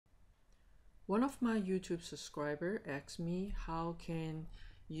One of my YouTube subscribers asked me how can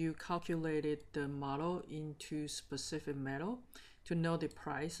you calculate the model into specific metal to know the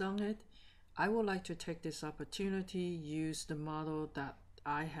price on it. I would like to take this opportunity, use the model that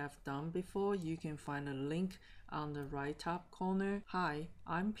I have done before. You can find a link on the right top corner. Hi,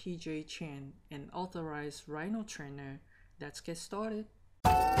 I'm PJ Chen, an authorized Rhino trainer. Let's get started.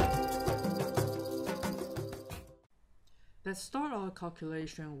 Let's start our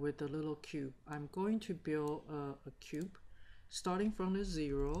calculation with a little cube. I'm going to build a cube starting from the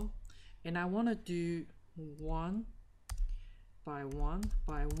 0, and I want to do 1 by 1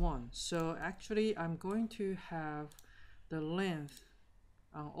 by 1. So actually I'm going to have the length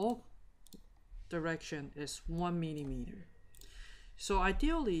on all direction is 1 millimeter. So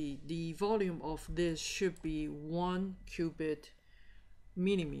ideally the volume of this should be 1 cubic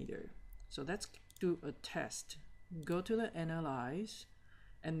millimeter. So let's do a test. Go to the analyze,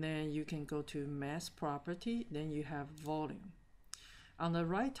 and then you can go to mass property, then you have volume. On the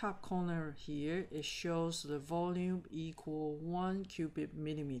right top corner here, it shows the volume equal 1 cubic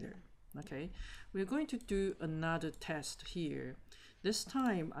millimeter. Okay, we're going to do another test here. This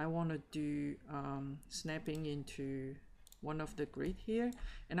time I want to do snapping into one of the grid here,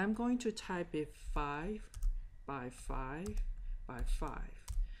 and I'm going to type it 5 by 5 by 5.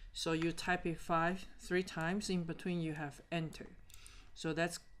 So you type it 3 times, in between you have enter. So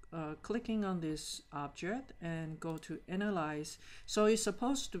that's clicking on this object and go to analyze. So it's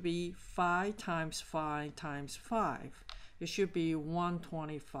supposed to be 5 times 5 times 5. It should be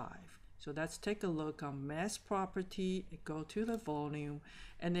 125. So let's take a look on mass property, go to the volume,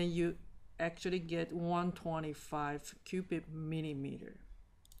 and then you actually get 125 cubic millimeter.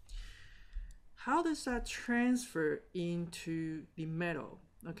 How does that transfer into the metal?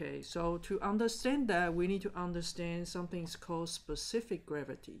 Okay, so to understand that, we need to understand something called specific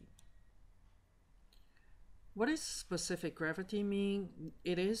gravity. What does specific gravity mean?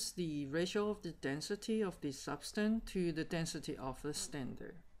 It is the ratio of the density of the substance to the density of the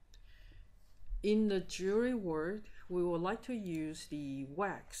standard. In the jewelry world, we would like to use the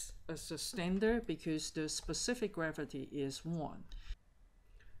wax as a standard because the specific gravity is 1.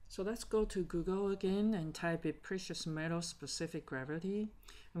 So let's go to Google again and type in precious metal specific gravity.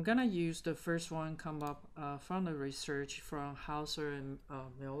 I'm gonna use the first one come up from the research from Hauser and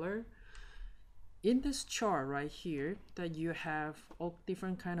Miller. In this chart right here, that you have all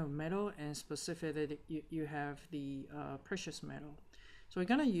different kind of metal, and specifically you have the precious metal. So we're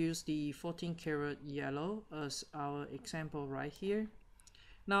gonna use the 14 karat yellow as our example right here.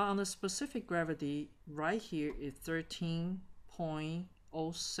 Now on the specific gravity right here is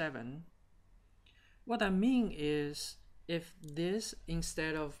 13.07. What I mean is, if this,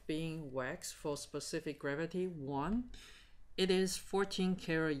 instead of being wax for specific gravity 1, it is 14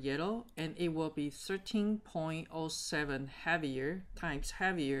 karat yellow, and it will be 13.07 heavier times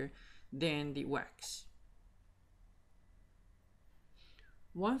heavier than the wax.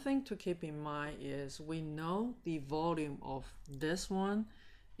 One thing to keep in mind is we know the volume of this one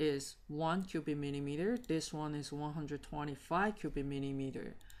is 1 cubic millimeter. This one is 125 cubic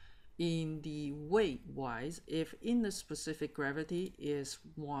millimeter. In the weight wise, if in the specific gravity is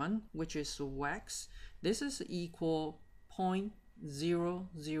 1, which is wax, this is equal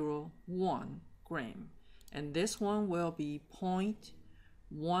 0.001 gram, and this one will be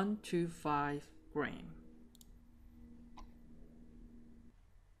 0.125 gram.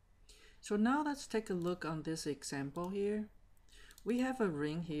 So now let's take a look on this example here. We have a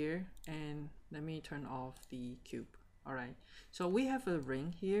ring here, and let me turn off the cube. All right, so we have a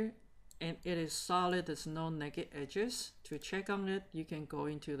ring here, and it is solid, there's no naked edges. To check on it, you can go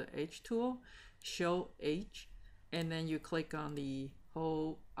into the edge tool, show edge, and then you click on the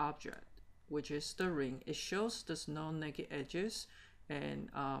whole object, which is the ring. It shows there's no naked edges,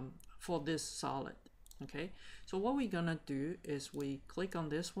 and for this solid. Okay, so what we're gonna do is we click on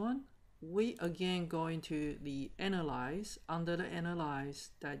this one. We again go into the analyze. Under the analyze,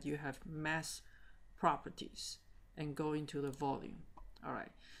 that you have mass properties, and go into the volume. All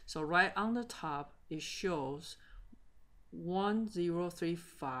right, so right on the top it shows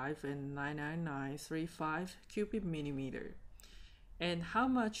 1035 and 99935 cubic millimeter, and how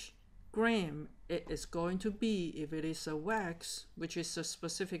much gram it is going to be if it is a wax, which is a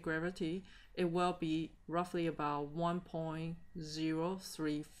specific gravity. It will be roughly about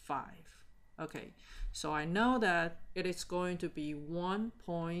 1.035. Okay, so I know that it is going to be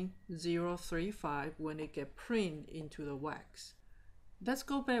 1.035 when it gets printed into the wax. Let's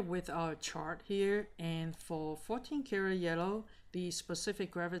go back with our chart here, and for 14 karat yellow, the specific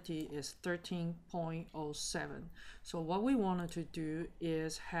gravity is 13.07. So what we wanted to do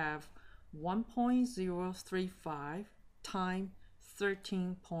is have 1.035 times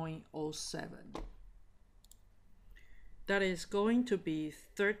 13.07. That is going to be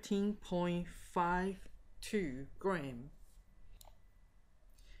 13.52 grams.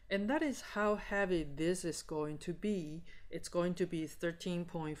 And that is how heavy this is going to be. It's going to be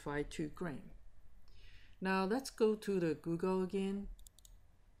 13.52 grams. Now let's go to the Google again.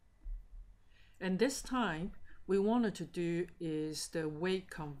 And this time, we wanted to do is the weight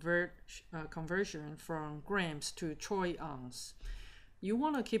conversion from grams to troy ounce. You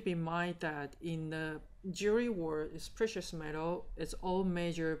want to keep in mind that in the jewelry world, it's precious metal. It's all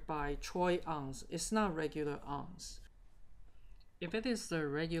measured by troy ounce. It's not regular ounce. If it is the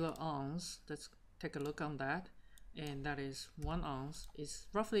regular ounce, let's take a look on that. And that is 1 ounce. It's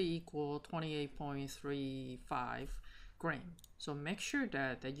roughly equal 28.35 grams. So make sure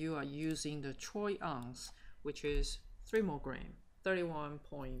that you are using the troy ounce, which is 3 more grams,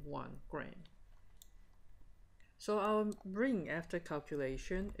 31.1 grams. So our ring after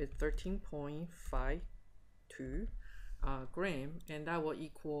calculation is 13.52 grams, and that will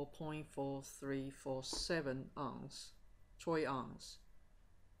equal 0.4347 ounce, troy ounce.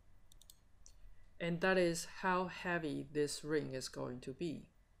 And that is how heavy this ring is going to be.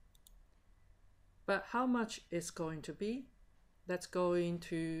 But how much it's going to be? Let's go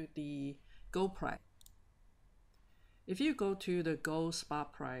into the gold price. If you go to the gold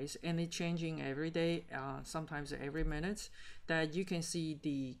spot price, and it's changing every day, sometimes every minute, that you can see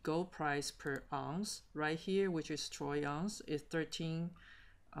the gold price per ounce right here, which is troy ounce, is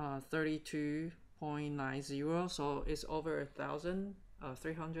 $1332.90. So it's over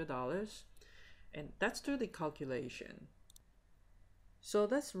 $1,300. And let's do the calculation. So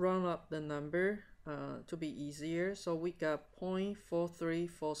let's round up the number to be easier. So we got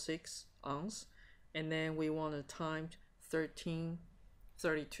 0.4346 ounce, and then we want to times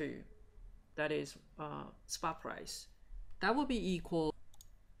 1332. That is spot price. That will be equal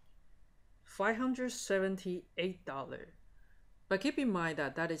 $578. But keep in mind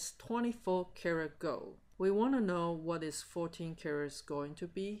that that is 24 karat gold. We want to know what is 14 carats going to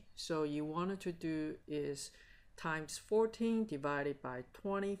be. So you wanted to do is times 14 divided by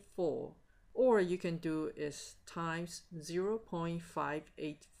 24. Or you can do is times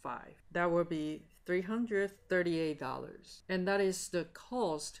 0.585. That will be $338. And that is the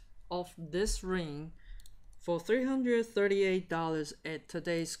cost of this ring for $338 at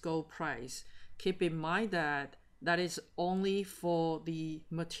today's gold price. Keep in mind that that is only for the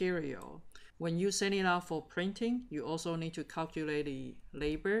material. When you send it out for printing, you also need to calculate the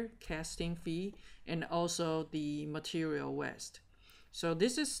labor, casting fee, and also the material waste. So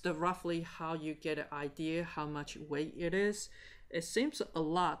this is the roughly how you get an idea how much weight it is. It seems a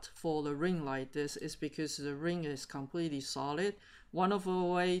lot for the ring like this is because the ring is completely solid. One of the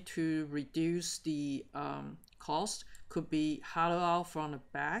way to reduce the cost could be hollow out from the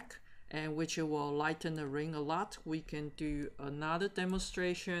back, and which will lighten the ring a lot. We can do another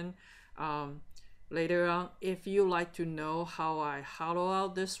demonstration later on. If you like to know how I hollow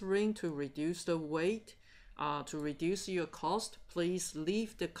out this ring to reduce the weight, to reduce your cost, please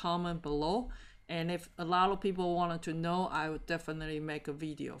leave the comment below. And if a lot of people wanted to know, I would definitely make a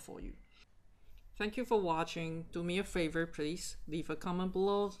video for you. Thank you for watching. Do me a favor, please leave a comment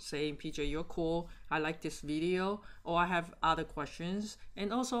below saying, PJ, you're cool, I like this video, or I have other questions.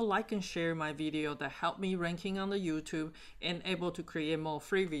 And also like and share my video that help me ranking on the YouTube and able to create more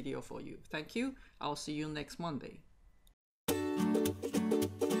free video for you. Thank you. I'll see you next Monday.